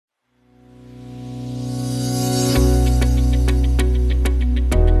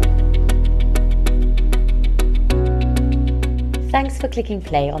for clicking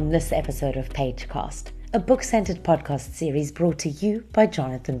play on this episode of Pagecast, a book-centered podcast series brought to you by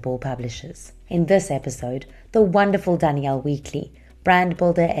Jonathan Ball Publishers. In this episode, the wonderful Danielle Weekly, brand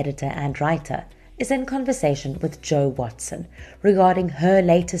builder, editor and writer, is in conversation with Jo Watson regarding her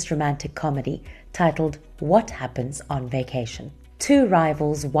latest romantic comedy titled What Happens on Vacation. Two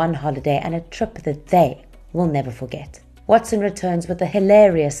rivals, one holiday and a trip that they will never forget. Watson returns with a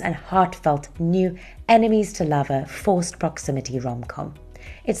hilarious and heartfelt new enemies to lover forced proximity rom-com.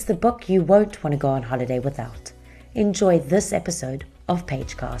 It's the book you won't want to go on holiday without. Enjoy this episode of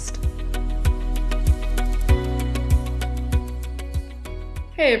Pagecast.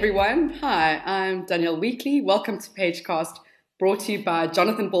 Hey everyone, hi, I'm Danielle Weekly. Welcome to Pagecast, brought to you by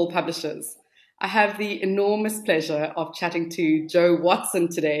Jonathan Ball Publishers. I have the enormous pleasure of chatting to Jo Watson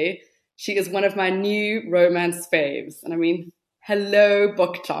today. She is one of my new romance faves. And I mean, hello,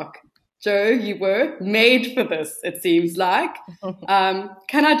 Book Talk. Jo, you were made for this, it seems like.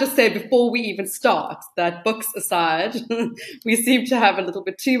 Can I just say before we even start that books aside, we seem to have a little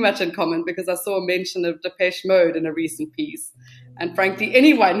bit too much in common because I saw a mention of Depeche Mode in a recent piece. And frankly,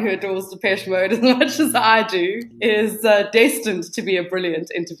 anyone who adores Depeche Mode as much as I do is destined to be a brilliant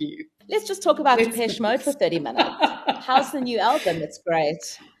interview. Let's just talk about Depeche Mode for 30 minutes. How's the new album? It's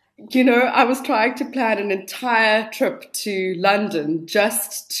great. You know, I was trying to plan an entire trip to London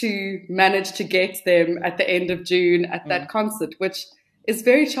just to manage to get them at the end of June at that concert, which is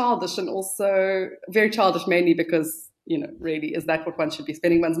very childish and also very childish mainly because, you know, really, is that what one should be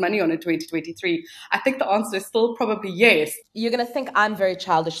spending one's money on in 2023? I think the answer is still probably yes. You're going to think I'm very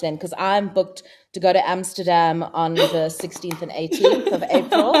childish then because I'm booked to go to Amsterdam on the 16th and 18th of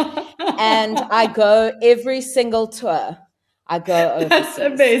April. And I go every single tour. I go overseas. That's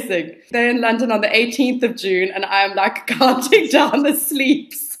amazing. They're in London on the 18th of June and I'm like counting down the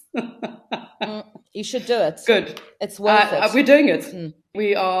sleeps. You should do it. Good. It's worth it. We're doing it.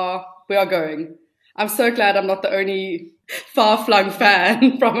 We are going. I'm so glad I'm not the only far-flung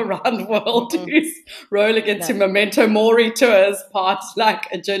fan from around the world who's rolling into Memento Mori tours part like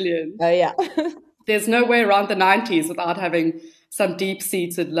a jillion. Oh, yeah. There's no way around the 90s without having some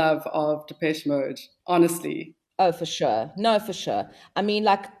deep-seated love of Depeche Mode, honestly. Oh, for sure. No, for sure. I mean,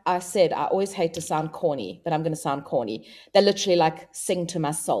 like I said, I always hate to sound corny, but I'm going to sound corny. They literally like sing to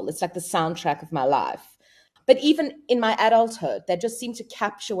my soul. It's like the soundtrack of my life. But even in my adulthood, they just seem to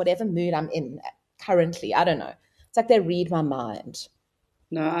capture whatever mood I'm in currently. I don't know. It's like they read my mind.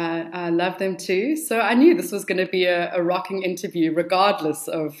 No, I love them too. So I knew this was going to be a rocking interview, regardless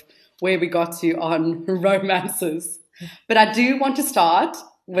of where we got to on romances. But I do want to start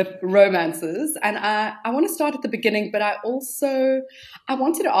with romances. And I want to start at the beginning, but I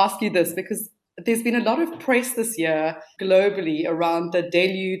wanted to ask you this because there's been a lot of press this year globally around the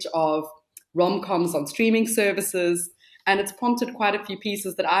deluge of rom-coms on streaming services. And it's prompted quite a few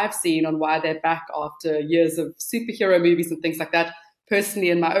pieces that I've seen on why they're back after years of superhero movies and things like that.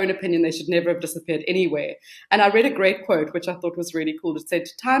 Personally, in my own opinion, they should never have disappeared anywhere. And I read a great quote, which I thought was really cool. It said,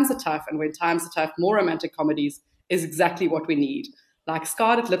 "Times are tough, and when times are tough, more romantic comedies is exactly what we need. Like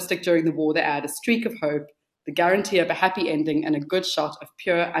scarlet lipstick during the war, they add a streak of hope, the guarantee of a happy ending, and a good shot of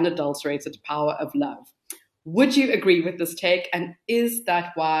pure, unadulterated power of love." Would you agree with this take? And is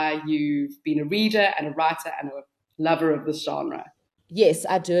that why you've been a reader and a writer and a lover of this genre? Yes,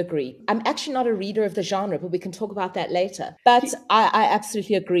 I do agree. I'm actually not a reader of the genre, but we can talk about that later. But I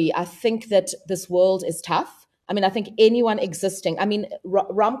absolutely agree. I think that this world is tough. I mean, I think anyone existing, I mean,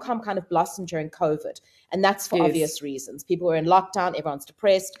 rom-com kind of blossomed during COVID, and that's for obvious reasons. People were in lockdown, everyone's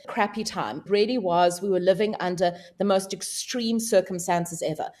depressed, crappy time. It really was, we were living under the most extreme circumstances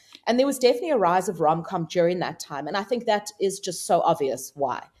ever. And there was definitely a rise of rom-com during that time. And I think that is just so obvious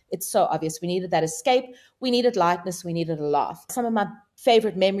why. It's so obvious. We needed that escape. We needed lightness. We needed a laugh. Some of my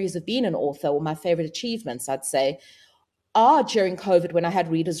favorite memories of being an author, or my favorite achievements, I'd say, are during COVID when I had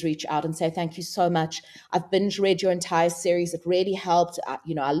readers reach out and say, "Thank you so much. I've binge read your entire series. It really helped.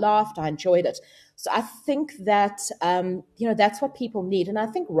 I laughed. I enjoyed it." So I think that, that's what people need. And I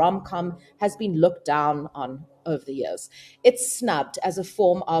think rom-com has been looked down on over the years. It's snubbed as a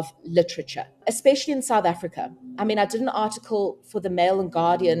form of literature, especially in South Africa. I mean, I did an article for the Mail and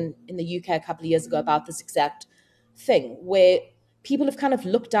Guardian in the UK a couple of years ago about this exact thing, where people have kind of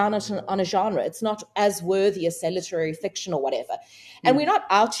looked down on a genre. It's not as worthy as, say, literary fiction or whatever. And we're not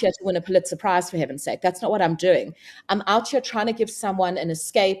out here to win a Pulitzer Prize, for heaven's sake. That's not what I'm doing. I'm out here trying to give someone an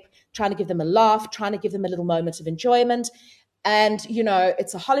escape, trying to give them a laugh, trying to give them a little moment of enjoyment. And,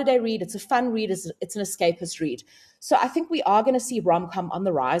 it's a holiday read, it's a fun read, it's an escapist read. So I think we are going to see rom-com on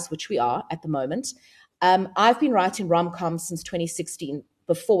the rise, which we are at the moment. I've been writing rom-coms since 2016,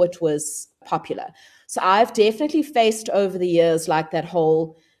 before it was popular. So I've definitely faced over the years like that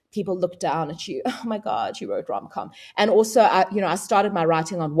whole people look down at you. Oh my God, you wrote rom-com. And also, I started my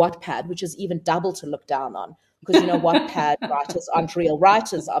writing on Wattpad, which is even double to look down on because, Wattpad writers aren't real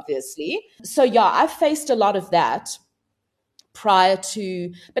writers, obviously. So yeah, I've faced a lot of that prior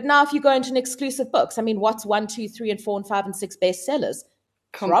to, but now if you go into an exclusive books, I mean, what's 1, 2, 3, and 4, and 5, and 6 bestsellers?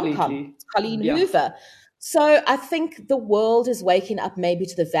 Rom-com. It's Colleen Hoover. So I think the world is waking up maybe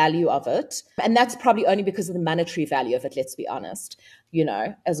to the value of it. And that's probably only because of the monetary value of it, let's be honest,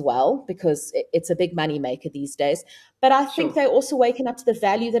 as well, because it's a big money maker these days. But I think they're also waking up to the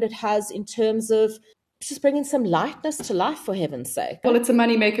value that it has in terms of just bringing some lightness to life, for heaven's sake. Well, it's a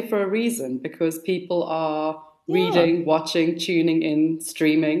money maker for a reason, because people are reading, watching, tuning in,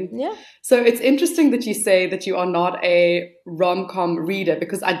 streaming. Yeah. So it's interesting that you say that you are not a rom-com reader,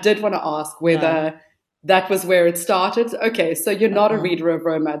 because I did want to ask whether that was where it started. Okay, so you're not a reader of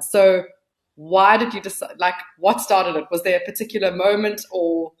romance. So why did you decide, what started it? Was there a particular moment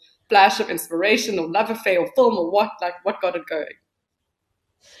or flash of inspiration or love affair or film or what got it going?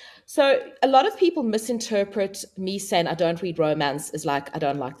 So a lot of people misinterpret me saying I don't read romance as I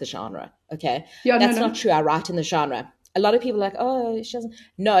don't like the genre. Okay. Yeah, that's not true. I write in the genre. A lot of people are like, oh, she doesn't.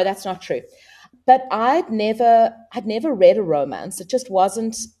 No, that's not true. But I'd never read a romance. It just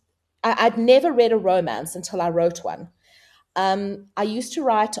wasn't, I'd never read a romance until I wrote one. I used to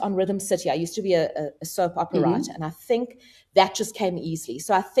write on Rhythm City. I used to be a soap opera writer, and I think that just came easily.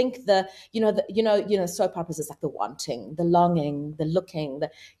 So I think soap operas is like the wanting, the longing, the looking,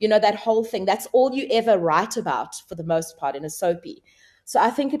 that whole thing. That's all you ever write about for the most part in a soapy. So I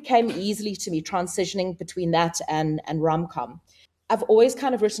think it came easily to me transitioning between that and rom-com. I've always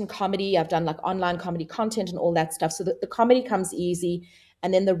kind of written comedy. I've done online comedy content and all that stuff. So the comedy comes easy.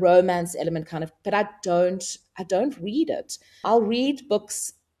 And then the romance element but I don't read it. I'll read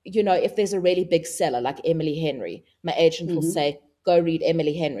books, if there's a really big seller like Emily Henry, my agent will say, go read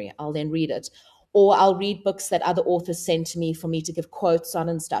Emily Henry. I'll then read it. Or I'll read books that other authors send to me for me to give quotes on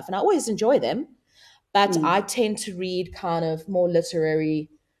and stuff. And I always enjoy them. But I tend to read kind of more literary,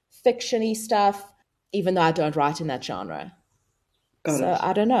 fiction-y stuff, even though I don't write in that genre. Got it.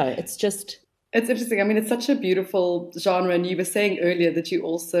 I don't know. It's interesting. I mean, it's such a beautiful genre. And you were saying earlier that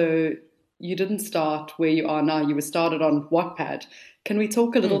you didn't start where you are now. You were started on Wattpad. Can we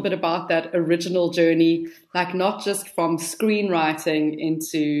talk a little bit about that original journey, not just from screenwriting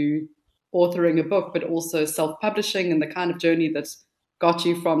into authoring a book, but also self-publishing and the kind of journey that got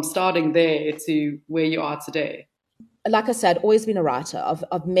you from starting there to where you are today? Like I said, always been a writer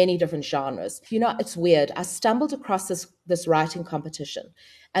of many different genres. It's weird. I stumbled across this writing competition,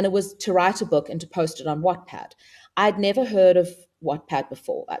 and it was to write a book and to post it on Wattpad. I'd never heard of Wattpad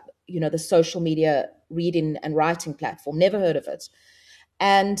before, the social media reading and writing platform, never heard of it.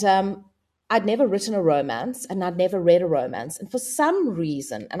 And I'd never written a romance, and I'd never read a romance. And for some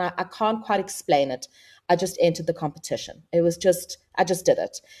reason, and I can't quite explain it, I just entered the competition. I just did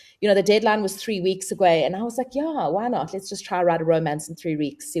it. The deadline was 3 weeks away, and I was like, yeah, why not? Let's just try write a romance in 3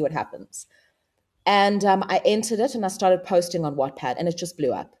 weeks, see what happens. And I entered it, and I started posting on Wattpad, and it just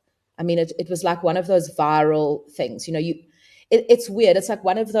blew up. I mean, it was like one of those viral things. It's weird. It's like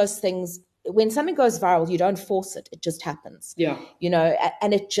one of those things, when something goes viral, you don't force it. It just happens. Yeah.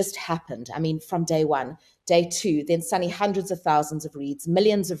 And it just happened. I mean, from day one, day two, then suddenly hundreds of thousands of reads,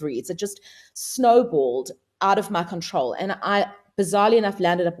 millions of reads. It just snowballed out of my control. And I, bizarrely enough,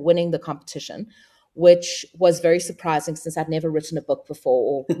 landed up winning the competition, which was very surprising since I'd never written a book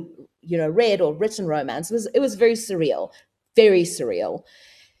before or, read or written romance. It was very surreal, very surreal.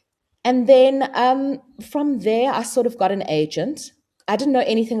 And then from there, I sort of got an agent. I didn't know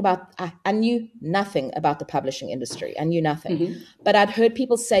anything I knew nothing about the publishing industry. I knew nothing. But I'd heard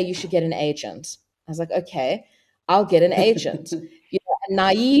people say you should get an agent. I was like, okay, I'll get an agent. And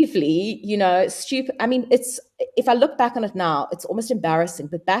naively, stupid. I mean, if I look back on it now, it's almost embarrassing.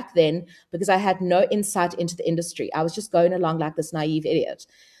 But back then, because I had no insight into the industry, I was just going along like this naive idiot.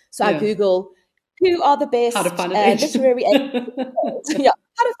 So I Google, who are the best how to find an agent. Literary agents?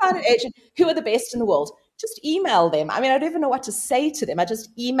 How to find an agent? Who are the best in the world? Just email them. I mean, I don't even know what to say to them. I just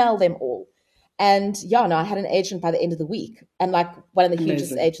email them all. And I had an agent by the end of the week, and one of the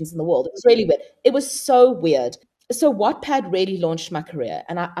hugest agents in the world. It was really weird. It was so weird. So Wattpad really launched my career,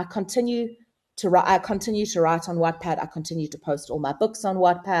 and I continue to write. I continue to write on Wattpad. I continue to post all my books on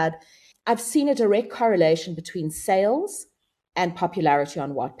Wattpad. I've seen a direct correlation between sales and popularity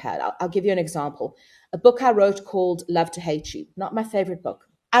on Wattpad. I'll give you an example. A book I wrote called Love to Hate You. Not my favorite book.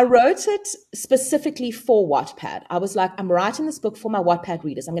 I wrote it specifically for Wattpad. I was like, I'm writing this book for my Wattpad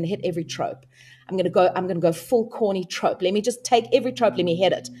readers. I'm going to hit every trope. I'm going to go full corny trope. Let me just take every trope. Let me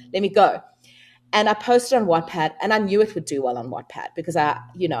hit it. Let me go. And I posted on Wattpad, and I knew it would do well on Wattpad because I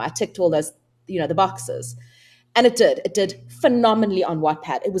ticked all those, the boxes. And it did. It did phenomenally on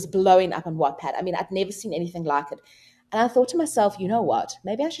Wattpad. It was blowing up on Wattpad. I mean, I'd never seen anything like it. And I thought to myself, you know what?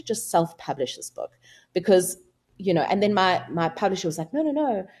 Maybe I should just self-publish this book because, and then my publisher was like,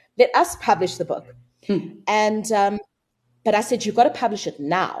 no, let us publish the book. And, but I said, you've got to publish it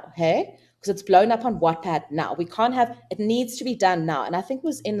now, hey? Because it's blown up on Wattpad now. We can't it needs to be done now. And I think it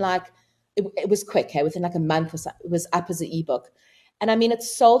was in it was quick, hey? Within like a month or so, it was up as an ebook. And I mean, it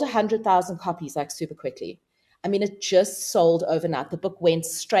sold 100,000 copies like super quickly. I mean, it just sold overnight. The book went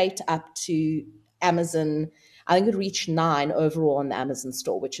straight up to Amazon. I think it reached 9 overall on the Amazon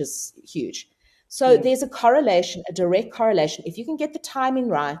store, which is huge. So there's a correlation, a direct correlation. If you can get the timing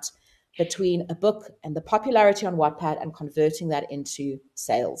right between a book and the popularity on Wattpad and converting that into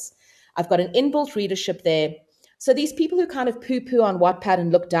sales. I've got an inbuilt readership there. So these people who kind of poo-poo on Wattpad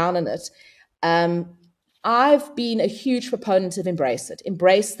and look down on it, I've been a huge proponent of embrace it.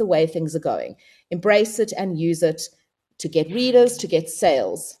 Embrace the way things are going. Embrace it and use it to get readers, to get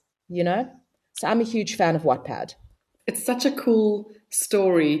sales, So I'm a huge fan of Wattpad. It's such a cool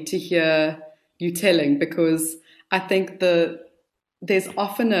story to hear you telling because I think there's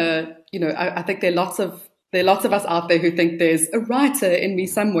often I think there are lots of us out there who think there's a writer in me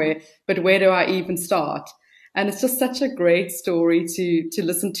somewhere, but where do I even start? And it's just such a great story to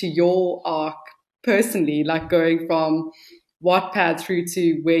listen to your arc personally, like going from Wattpad through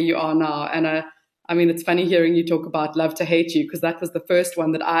to where you are now. And I mean, it's funny hearing you talk about Love to Hate You because that was the first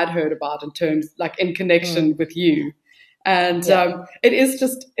one that I'd heard about in terms, like in connection with you. And it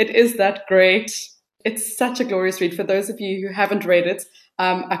is that great. It's such a glorious read. For those of you who haven't read it,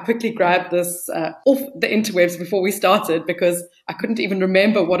 I quickly grabbed this off the interwebs before we started because I couldn't even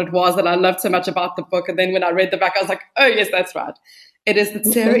remember what it was that I loved so much about the book. And then when I read the back, I was like, oh, yes, that's right. It is that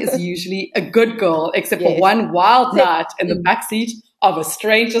Sarah is usually a good girl, except for one wild night in the backseat of a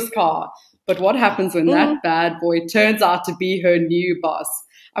stranger's car. But what happens when that bad boy turns out to be her new boss?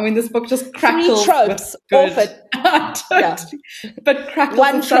 I mean, this book just crackles 3 tropes with good. Totally. But crackles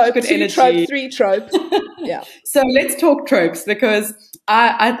 1 with trope, such good 2 energy. tropes, 3 tropes. Yeah. So let's talk tropes because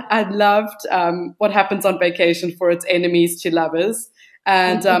I loved What Happens on Vacation for its enemies to lovers.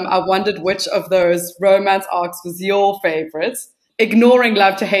 And I wondered which of those romance arcs was your favorite, ignoring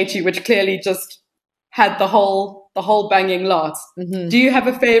Love to Hate You, which clearly just had the whole banging lot. Do you have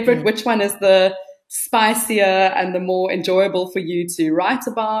a favorite? Which one is the spicier and the more enjoyable for you to write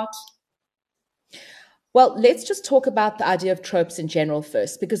about? Well, let's just talk about the idea of tropes in general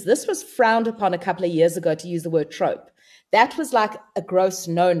first, because this was frowned upon a couple of years ago to use the word trope. That was like a gross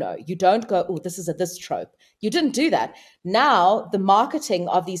no-no. You don't go, oh, this is this trope. You didn't do that. Now, the marketing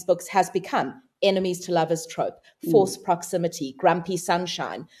of these books has become enemies to lovers trope, forced proximity, grumpy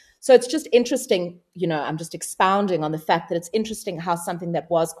sunshine. So it's just interesting, I'm just expounding on the fact that it's interesting how something that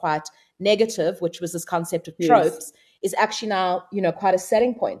was quite negative, which was this concept of tropes, is actually now, quite a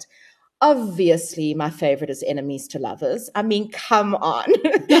selling point. Obviously, my favorite is enemies to lovers. I mean, come on.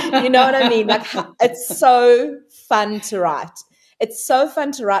 You know what I mean? Like, it's so fun to write. It's so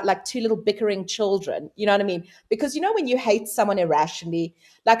fun to write like 2 little bickering children. You know what I mean? Because, when you hate someone irrationally,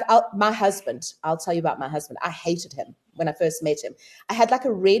 like my husband, I'll tell you about my husband. I hated him when I first met him. I had like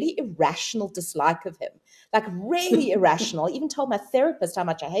a really irrational dislike of him, like really irrational. I even told my therapist how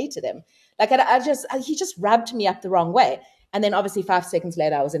much I hated him. Like he just rubbed me up the wrong way. And then obviously 5 seconds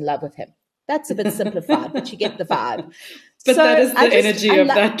later, I was in love with him. That's a bit simplified, but you get the vibe. But so that is the energy of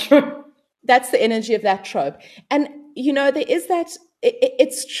that trope. That's the energy of that trope. And, there is that,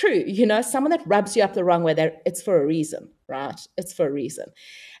 it's true, someone that rubs you up the wrong way, it's for a reason, right? It's for a reason.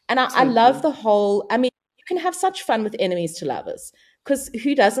 And I love the whole, I mean, you can have such fun with enemies to lovers because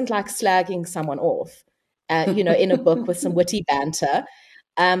who doesn't like slagging someone off, in a book with some witty banter?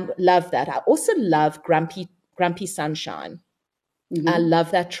 Love that. I also love grumpy sunshine. I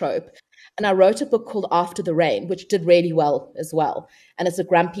love that trope. And I wrote a book called After the Rain, which did really well as well. And it's a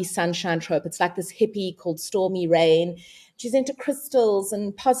grumpy sunshine trope. It's like this hippie called Stormy Rain. She's into crystals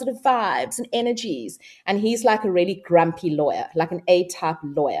and positive vibes and energies. And he's like a really grumpy lawyer, like an A-type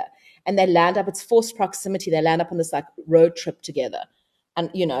lawyer. And they land up, it's forced proximity. They land up on this like road trip together. and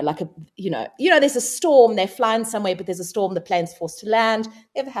there's a storm, they're flying somewhere, but there's a storm, the plane's forced to land.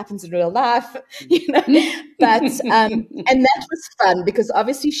 Never happens in real life. But and that was fun because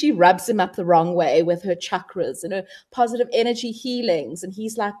obviously she rubs him up the wrong way with her chakras and her positive energy healings, and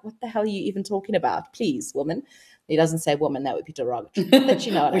he's like, what the hell are you even talking about, please, woman? He doesn't say woman, that would be derogatory, but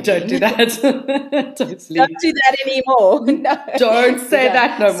you know what we I don't mean. do that. Totally. Don't do that anymore. No. Don't say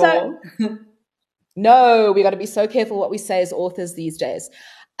that no more. No, we got to be so careful what we say as authors these days,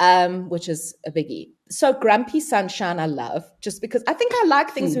 which is a biggie. So Grumpy Sunshine, I love, just because I think I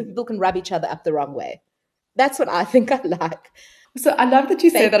like things where people can rub each other up the wrong way. That's what I think I like. So I love that you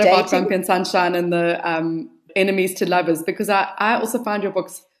say that about dating. Grumpy and Sunshine and the enemies to lovers, because I also find your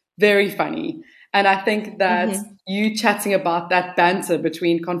books very funny. And I think that you chatting about that banter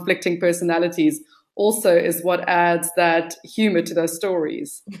between conflicting personalities also is what adds that humor to those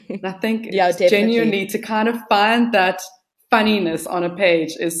stories. And I think genuinely to kind of find that funniness on a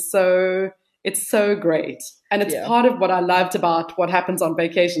page it's so great. And it's part of what I loved about What Happens on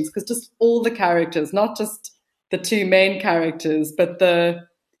Vacations, because just all the characters, not just the two main characters, but the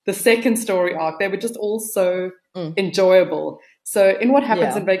second story arc, they were just all so enjoyable. So in What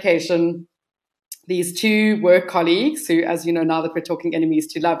Happens in Vacation, these two work colleagues who, as you know, now that we're talking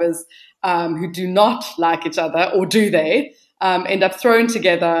enemies to lovers, who do not like each other, or do they, end up thrown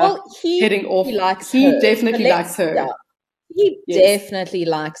together, heading off. He definitely likes her. Yeah. He definitely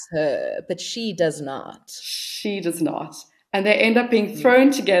likes her, but she does not. She does not. And they end up being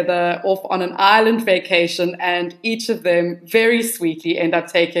thrown together off on an island vacation, and each of them very sweetly end up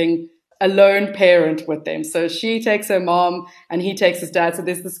taking a lone parent with them. So she takes her mom and he takes his dad. So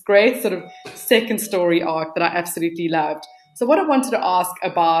there's this great sort of second story arc that I absolutely loved. So what I wanted to ask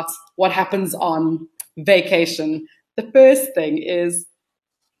about What Happens on Vacation, the first thing is,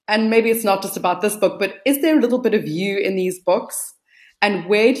 and maybe it's not just about this book, but is there a little bit of you in these books? And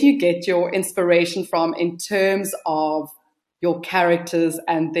where do you get your inspiration from in terms of your characters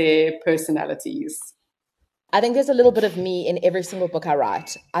and their personalities? I think there's a little bit of me in every single book I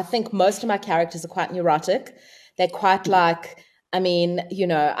write. I think most of my characters are quite neurotic. They're quite like, I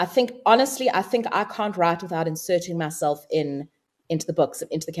think I can't write without inserting myself into the books,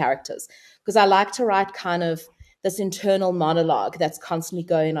 into the characters, because I like to write kind of this internal monologue that's constantly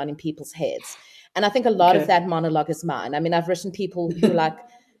going on in people's heads. And I think a lot of that monologue is mine. I mean, I've written people who like,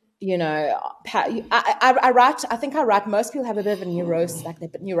 I write, most people have a bit of a neurosis, like they're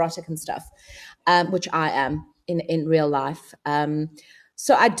a bit neurotic and stuff, which I am in real life.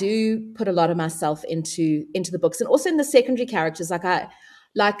 So I do put a lot of myself into the books, and also in the secondary characters,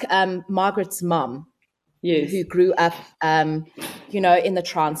 like Margaret's mom, who grew up, in the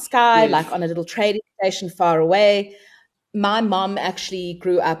Transkei, like on a little trading station far away. My mom actually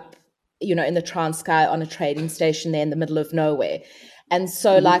grew up, in the Transkei on a trading station there in the middle of nowhere. And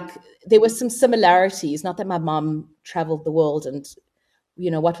so there were some similarities, not that my mom traveled the world and,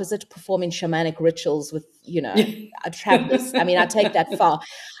 what was it? Performing shamanic rituals with, travelers. I mean, I take that far.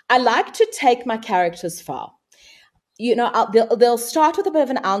 I like to take my characters far. They'll start with a bit of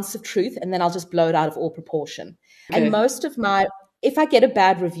an ounce of truth, and then I'll just blow it out of all proportion. Okay. And most of if I get a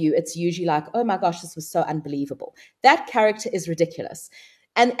bad review, it's usually like, oh my gosh, this was so unbelievable. That character is ridiculous.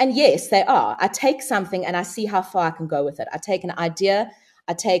 And yes, they are. I take something and I see how far I can go with it. I take an idea,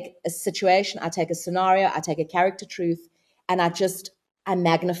 I take a situation, I take a scenario, I take a character truth, and I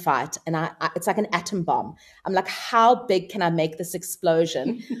magnify it. And it's like an atom bomb. I'm like, how big can I make this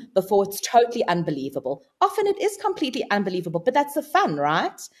explosion before it's totally unbelievable? Often it is completely unbelievable, but that's the fun,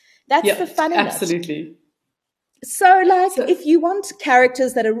 right? That's the fun in it. Absolutely. So if you want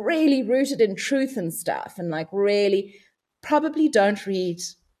characters that are really rooted in truth and stuff, and like really, probably don't read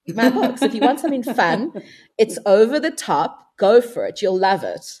my books. If you want something fun, it's over the top, go for it. You'll love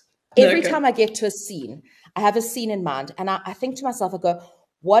it. Every time I get to a scene, I have a scene in mind, and I think to myself, I go,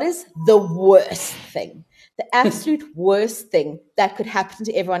 what is the worst thing, the absolute worst thing that could happen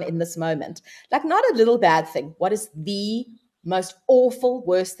to everyone in this moment? Like, not a little bad thing. What is the most awful,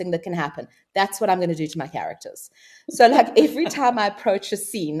 worst thing that can happen? That's what I'm going to do to my characters. So like every time I approach a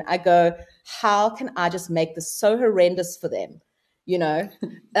scene, I go, how can I just make this so horrendous for them?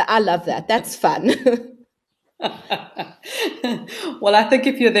 I love that. That's fun. Well, I think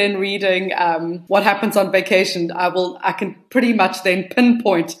if you're then reading What Happens on Vacation, I can pretty much then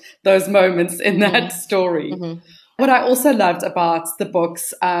pinpoint those moments in that story. Mm-hmm. What I also loved about the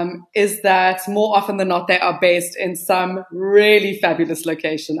books is that more often than not, they are based in some really fabulous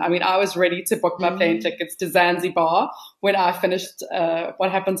location. I mean, I was ready to book my plane tickets to Zanzibar when I finished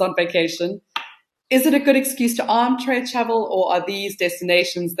What Happens on Vacation. Is it a good excuse to armchair travel, or are these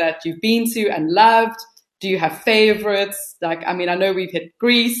destinations that you've been to and loved? do you have favorites? Like, I mean, I know we've hit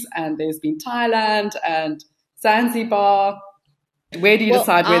Greece and there's been Thailand and Zanzibar. Where do you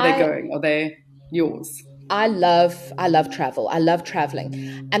decide where they're going? Are they yours? I love travel. I love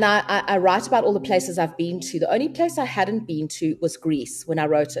traveling. And I write about all the places I've been to. The only place I hadn't been to was Greece when I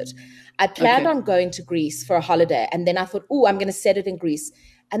wrote it. I planned on going to Greece for a holiday. And then I thought, I'm going to set it in Greece.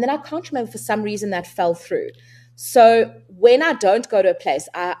 And then I can't remember, for some reason that fell through. So when I don't go to a place,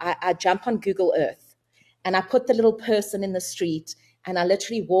 I jump on Google Earth and I put the little person in the street and I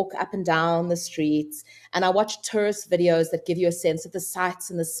literally walk up and down the streets and I watch tourist videos that give you a sense of the sights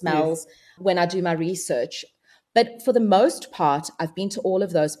and the smells when I do my research. But for the most part, I've been to all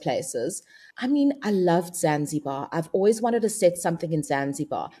of those places. I mean, I loved Zanzibar. I've always wanted to set something in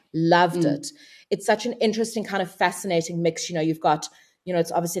Zanzibar. Loved it. It's such an interesting kind of fascinating mix. You've got,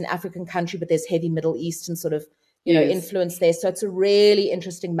 it's obviously an African country, but there's heavy Middle Eastern sort of, influence there. So it's a really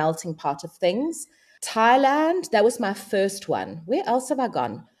interesting melting pot of things. Thailand, that was my first one. Where else have I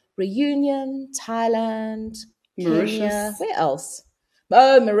gone? Reunion, Thailand, Mauritius. Kenya. Where else?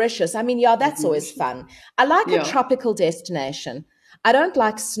 Oh, Mauritius. I mean, that's always fun. I like a tropical destination. I don't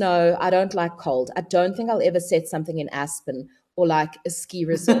like snow. I don't like cold. I don't think I'll ever set something in Aspen or like a ski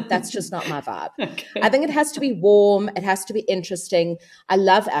resort. That's just not my vibe. I think it has to be warm. It has to be interesting. I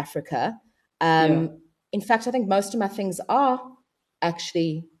love Africa. In fact, I think most of my things are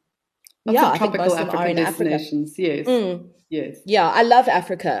actually... I think most of them are in destinations. Africa. Yes. Yeah, I love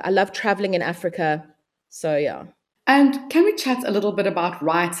Africa. I love traveling in Africa. So, yeah. And can we chat a little bit about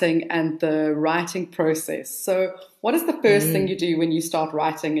writing and the writing process? So what is the first thing you do when you start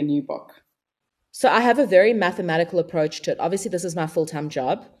writing a new book? So I have a very mathematical approach to it. Obviously, this is my full-time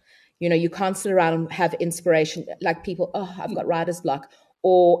job. You can't sit around and have inspiration like people, I've got writer's block,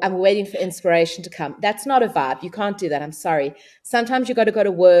 or I'm waiting for inspiration to come. That's not a vibe. You can't do that. I'm sorry. Sometimes you got to go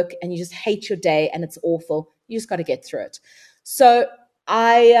to work and you just hate your day and it's awful. You just got to get through it. So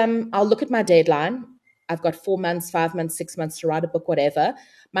I'll look at my deadline. I've got 4 months, 5 months, 6 months to write a book, whatever.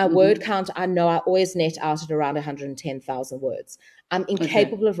 My word count, I know I always net out at around 110,000 words. I'm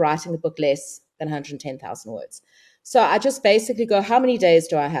incapable of writing a book less than 110,000 words. So I just basically go, how many days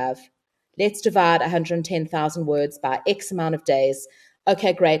do I have? Let's divide 110,000 words by X amount of days.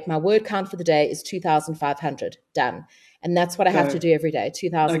 Okay, great. My word count for the day is 2,500. Done. And that's what I have to do every day,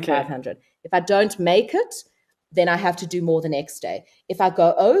 2,500. Okay. If I don't make it, then I have to do more the next day. If I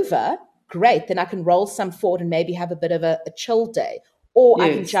go over, great. Then I can roll some forward and maybe have a bit of a chill day. Or I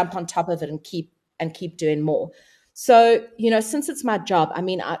can jump on top of it and keep doing more. So, since it's my job, I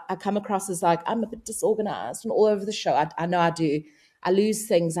mean, I come across as like, I'm a bit disorganized and all over the show. I know I do. I lose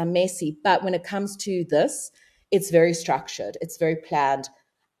things. I'm messy. But when it comes to this, it's very structured. It's very planned.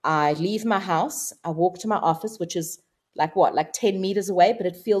 I leave my house. I walk to my office, which is like 10 meters away, but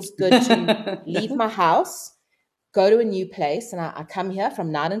it feels good to leave my house, go to a new place. And I come here from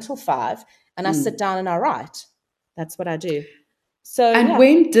 9 until 5 and I sit down and I write. That's what I do. So, and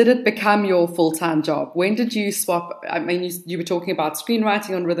when did it become your full-time job? When did you swap? I mean, you were talking about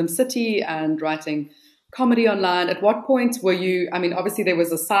screenwriting on Rhythm City and writing comedy online. At what point were you, I mean, obviously there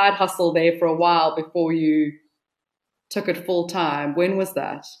was a side hustle there for a while before you took it full time. When was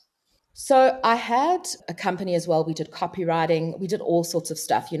that? So I had a company as well. We did copywriting. We did all sorts of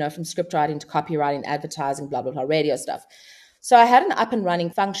stuff, from script writing to copywriting, advertising, blah, blah, blah, radio stuff. So I had an up and running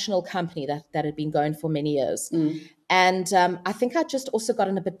functional company that had been going for many years. And I think I just also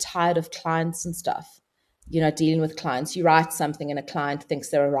gotten a bit tired of clients and stuff, dealing with clients. You write something and a client thinks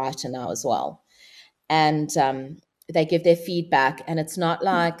they're a writer now as well. And they give their feedback and it's not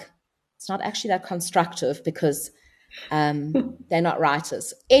actually that constructive because they're not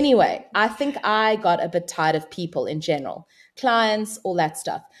writers. Anyway, I think I got a bit tired of people in general, clients, all that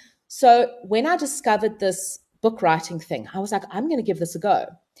stuff. So when I discovered this book writing thing, I was like, I'm going to give this a go.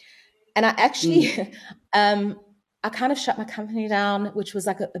 And I actually, I kind of shut my company down, which was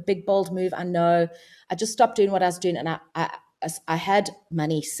like a big, bold move. I know. I just stopped doing what I was doing and I had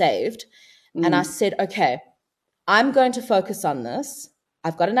money saved and I said, okay, I'm going to focus on this.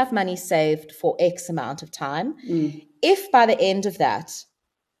 I've got enough money saved for X amount of time. If by the end of that,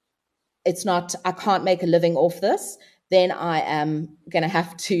 I can't make a living off this, then I am going to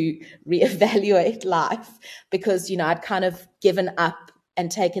have to reevaluate life because, I'd kind of given up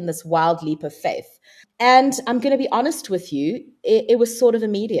and taken this wild leap of faith. And I'm going to be honest with you, it was sort of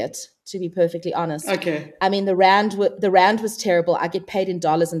immediate, to be perfectly honest. Okay. I mean, the rand was terrible. I get paid in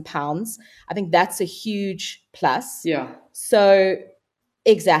dollars and pounds. I think that's a huge plus. Yeah. So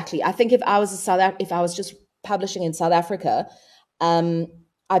exactly. I think if I was just publishing in South Africa,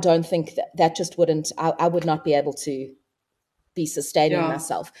 I don't think that just wouldn't. I would not be able to be sustaining Yeah.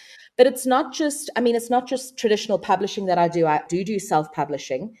 myself. But it's not just traditional publishing that I do. I do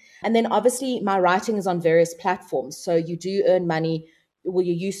self-publishing. And then obviously my writing is on various platforms. So you do earn money. Well,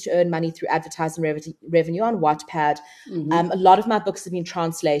 you used to earn money through advertising revenue on Wattpad. A lot of my books have been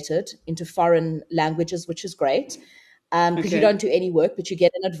translated into foreign languages, which is great, because you don't do any work, but you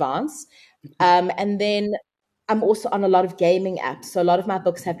get an advance. And then I'm also on a lot of gaming apps. So a lot of my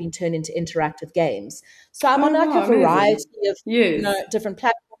books have been turned into interactive games. So I'm on like a variety of different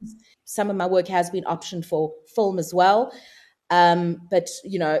platforms. Some of my work has been optioned for film as well. But,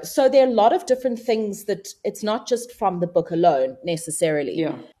 so there are a lot of different things that it's not just from the book alone necessarily.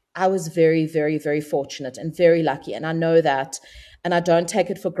 Yeah. I was very, very, very fortunate and very lucky. And I know that, and I don't take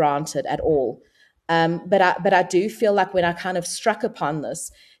it for granted at all. But I do feel like when I kind of struck upon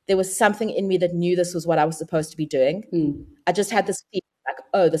this, there was something in me that knew this was what I was supposed to be doing. I just had this feeling like,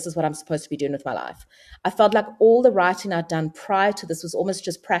 oh, this is what I'm supposed to be doing with my life. I felt like all the writing I'd done prior to this was almost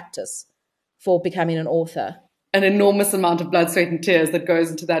just practice for becoming an author. An enormous amount of blood, sweat, and tears that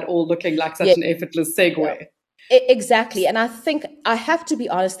goes into that, all looking like such an effortless segue. Yeah. Exactly. And I think I have to be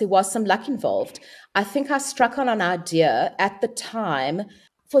honest, there was some luck involved. I think I struck on an idea at the time.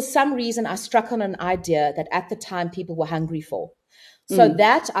 For some reason, I struck on an idea that at the time people were hungry for. So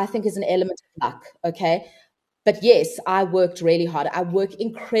that I think is an element of luck. Okay. But yes, I worked really hard. I worked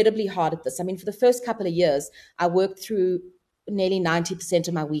incredibly hard at this. I mean, for the first couple of years, I worked through nearly 90%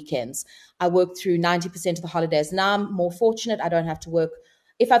 of my weekends. I worked through 90% of the holidays. Now I'm more fortunate. I don't have to work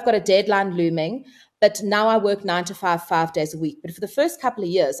if I've got a deadline looming, but now I work 9 to 5, 5 days a week. But for the first couple of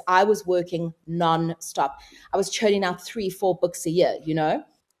years, I was working non-stop. I was churning out 3-4 books a year,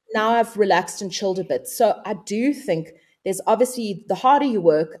 Now I've relaxed and chilled a bit. So I do think there's obviously, the harder you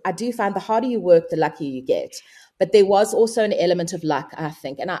work, I do find the harder you work, the luckier you get. But there was also an element of luck, I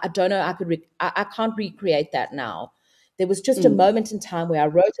think. And I don't know, I can't recreate that now. There was just a moment in time where I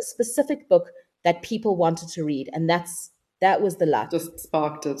wrote a specific book that people wanted to read. And that was the luck. Just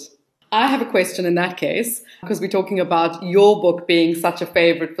sparked it. I have a question in that case, because we're talking about your book being such a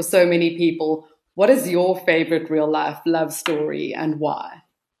favorite for so many people. What is your favorite real life love story and why?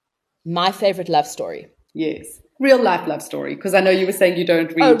 My favorite love story? Yes. Real life love story, because I know you were saying you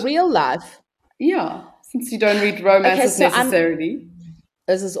don't read. Oh, real life? Yeah, since you don't read romances necessarily.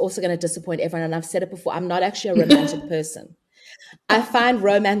 This is also going to disappoint everyone, and I've said it before, I'm not actually a romantic person. I find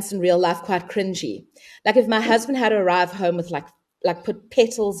romance in real life quite cringy. Like if my husband had to arrive home with like put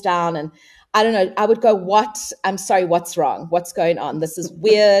petals down and I don't know, I would go, I'm sorry, what's wrong? What's going on? This is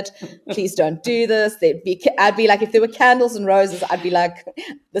weird. Please don't do this. I'd be like, if there were candles and roses, I'd be like,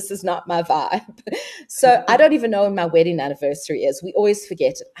 this is not my vibe. So I don't even know when my wedding anniversary is. We always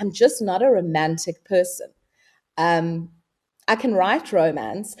forget it. I'm just not a romantic person. I can write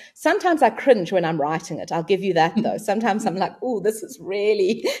romance. Sometimes I cringe when I'm writing it. I'll give you that though. Sometimes I'm like, oh, this is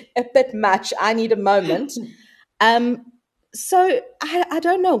really a bit much. I need a moment. So I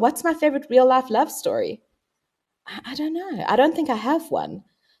don't know. What's my favorite real life love story? I don't know. I don't think I have one.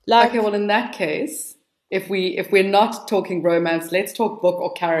 Okay, well, in that case, if we're not talking romance, let's talk book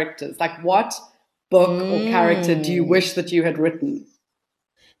or characters. Like what book or character do you wish that you had written?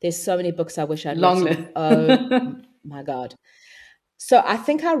 There's so many books I wish I'd written. List. Oh my God. So I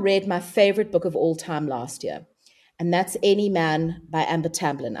think I read my favorite book of all time last year, and that's Any Man by Amber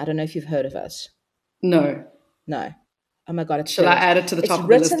Tamblyn. I don't know if you've heard of it. No. Oh my God. Shall I add it to the top of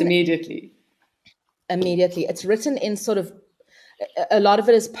the list immediately? Immediately. It's written in sort of, a lot of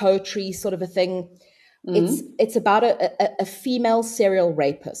it is poetry sort of a thing. It's about a female serial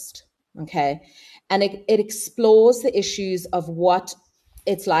rapist. Okay. And it explores the issues of what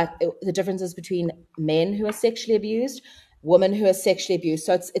it's like, the differences between men who are sexually abused, women who are sexually abused.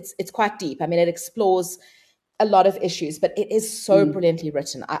 So it's quite deep. I mean, it explores a lot of issues, but it is so brilliantly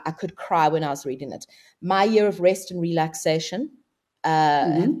written. I could cry when I was reading it. My Year of Rest and Relaxation.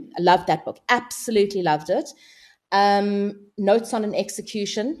 I loved that book. Absolutely loved it. Notes on an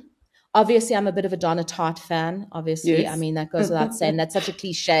Execution. Obviously, I'm a bit of a Donna Tartt fan. Obviously, yes. I mean, that goes without saying. That's such a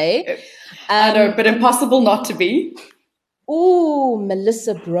cliche. I know, but impossible not to be. Ooh,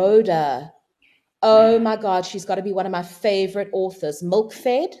 Melissa Broder. Oh my God, she's got to be one of my favorite authors.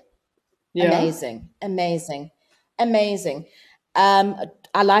 Milk-Fed. Yeah. Amazing.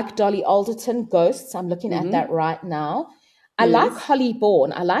 I like Dolly Alderton, Ghosts. I'm looking at that right now. I like Holly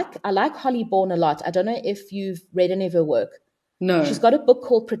Bourne. I like Holly Bourne a lot. I don't know if you've read any of her work. No. She's got a book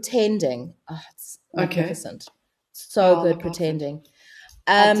called Pretending. Oh, it's magnificent. Okay. So good, Pretending.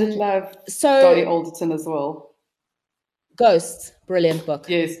 I did love Dolly Alderton as well. Ghosts, brilliant book.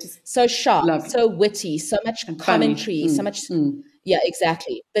 Yes. So sharp, so witty, so much commentary, so much Yeah,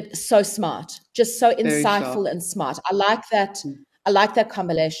 exactly. But so smart, just so insightful and smart. I like that. I like that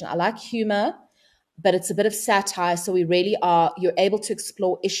combination. I like humor, but it's a bit of satire. So you're able to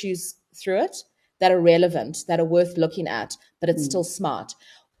explore issues through it that are relevant, that are worth looking at, but it's still smart.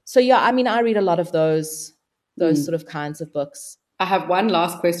 So yeah, I mean, I read a lot of those sort of kinds of books. I have one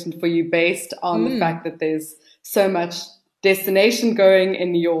last question for you based on the fact that there's so much destination going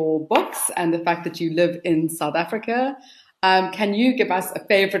in your books and the fact that you live in South Africa. Can you give us a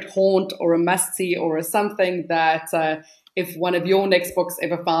favorite haunt or a must-see or a something that if one of your next books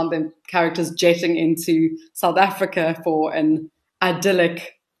ever found them characters jetting into South Africa for an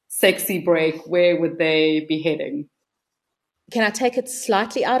idyllic, sexy break, where would they be heading? Can I take it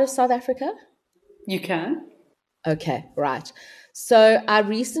slightly out of South Africa? You can. Okay, right. So I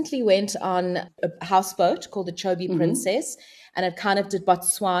recently went on a houseboat called the Chobe Princess, and it kind of did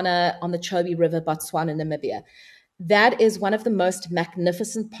Botswana on the Chobe River, Botswana, Namibia. That is one of the most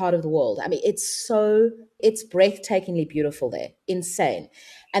magnificent part of the world. I mean, it's breathtakingly beautiful there, insane.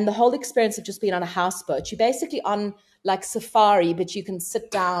 And the whole experience of just being on a houseboat, you're basically on like safari, but you can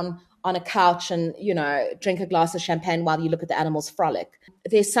sit down on a couch and, drink a glass of champagne while you look at the animals frolic.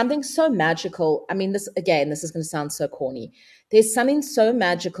 There's something so magical. I mean, this is going to sound so corny. There's something so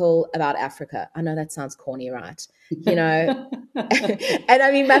magical about Africa. I know that sounds corny, right? And I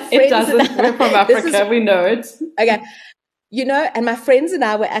mean, my friends... It doesn't. We're from Africa. We know it. Okay. And my friends and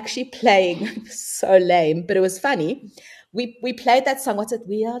I were actually playing, so lame, but it was funny. We played that song. What's it?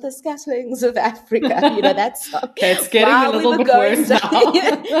 We are the scatterings of Africa. That song. Okay, it's getting a little bit worse now.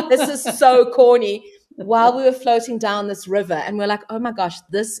 This is so corny. While we were floating down this river, and we're like, oh my gosh,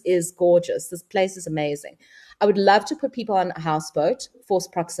 this is gorgeous. This place is amazing. I would love to put people on a houseboat,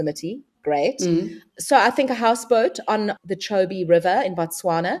 forced proximity. Great. So I think a houseboat on the Chobe River in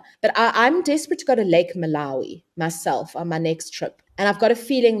Botswana, but I'm desperate to go to Lake Malawi myself on my next trip. And I've got a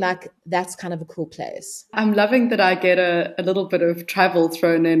feeling like that's kind of a cool place. I'm loving that I get a little bit of travel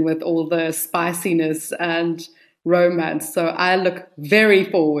thrown in with all the spiciness and romance. So I look very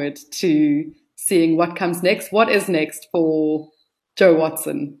forward to seeing what comes next. What is next for Jo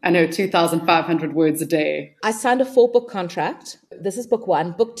Watson and her 2,500 words a day? I signed a 4-book contract. This is book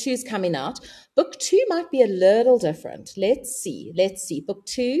 1. Book 2 is coming out. Book 2 might be a little different. Let's see. Book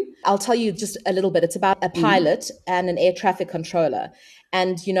 2, I'll tell you just a little bit. It's about a pilot and an air traffic controller.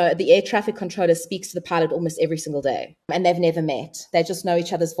 And, the air traffic controller speaks to the pilot almost every single day. And they've never met. They just know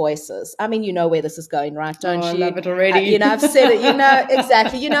each other's voices. I mean, you know where this is going, right? Don't you? I love it already. I've said it.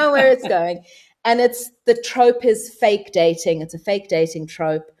 Exactly. You know where it's going. And the trope is fake dating. It's a fake dating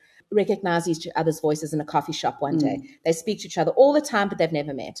trope. Recognize each other's voices in a coffee shop one day. They speak to each other all the time, but they've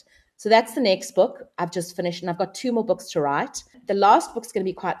never met. So that's the next book I've just finished, and I've got 2 more books to write. The last book's going to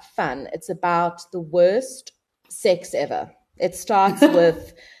be quite fun. It's about the worst sex ever. It starts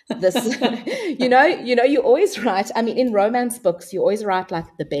with this, you always write, I mean, in romance books, you always write like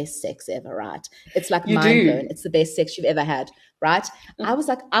the best sex ever, right? It's like mind-blowing. It's the best sex you've ever had, right? I was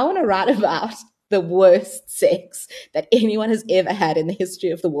like, I want to write about the worst sex that anyone has ever had in the history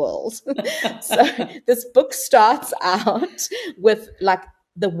of the world. So this book starts out with like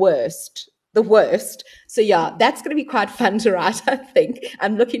the worst. So yeah, that's going to be quite fun to write, I think.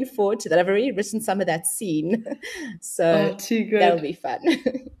 I'm looking forward to that. I've already written some of that scene. So too good. That'll be fun.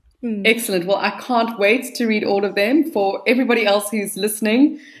 Excellent. Well, I can't wait to read all of them. For everybody else who's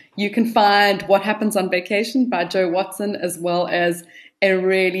listening, you can find What Happens on Vacation by Jo Watson, as well as a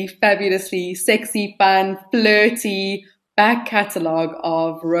really fabulously sexy, fun, flirty back catalogue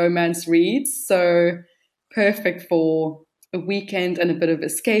of romance reads. So perfect for a weekend and a bit of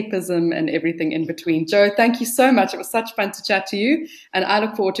escapism and everything in between. Jo, thank you so much. It was such fun to chat to you. And I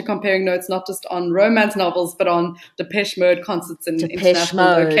look forward to comparing notes, not just on romance novels, but on Depeche Mode concerts in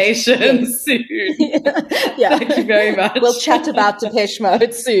international locations soon. Yeah. Thank you very much. We'll chat about Depeche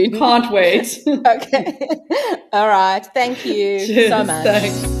Mode soon. Can't wait. Okay. All right. Thank you so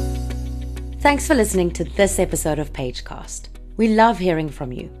much. Thanks for listening to this episode of Pagecast. We love hearing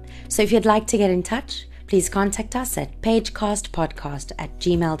from you. So if you'd like to get in touch, please contact us at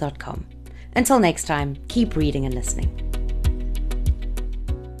pagecastpodcast@gmail.com. Until next time, keep reading and listening.